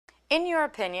In your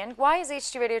opinion, why is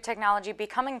HD radio technology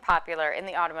becoming popular in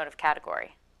the automotive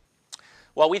category?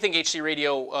 Well, we think HD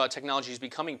radio technology is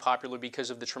becoming popular because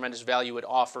of the tremendous value it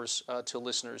offers to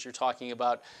listeners. You're talking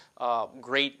about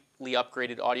greatly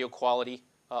upgraded audio quality,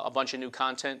 a bunch of new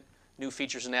content, new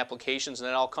features and applications, and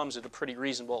it all comes at a pretty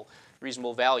reasonable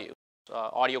value.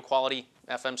 Audio quality,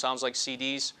 FM sounds like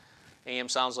CDs, AM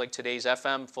sounds like today's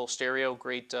FM, full stereo,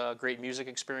 great music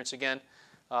experience again.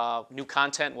 New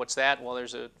content, what's that? Well,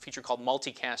 there's a feature called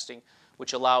multicasting,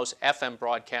 which allows FM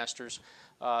broadcasters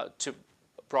to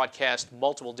broadcast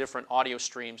multiple different audio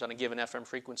streams on a given FM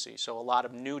frequency. So a lot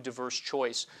of new diverse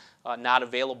choice not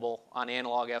available on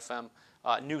analog FM.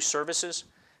 New services,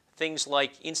 things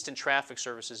like instant traffic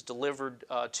services delivered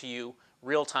to you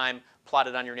real-time,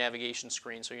 plotted on your navigation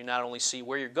screen. So you not only see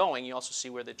where you're going, you also see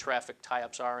where the traffic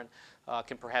tie-ups are and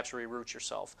can perhaps reroute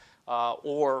yourself.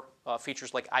 Or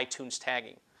features like iTunes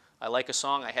tagging. I like a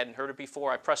song, I hadn't heard it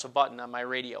before, I press a button on my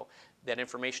radio. That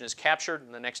information is captured,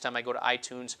 and the next time I go to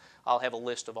iTunes, I'll have a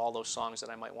list of all those songs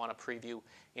that I might want to preview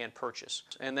and purchase.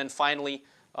 And then finally,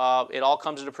 it all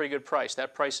comes at a pretty good price.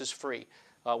 That price is free.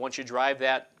 Once you drive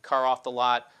that car off the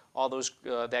lot, all those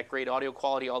that great audio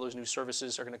quality, all those new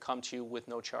services are going to come to you with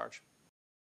no charge.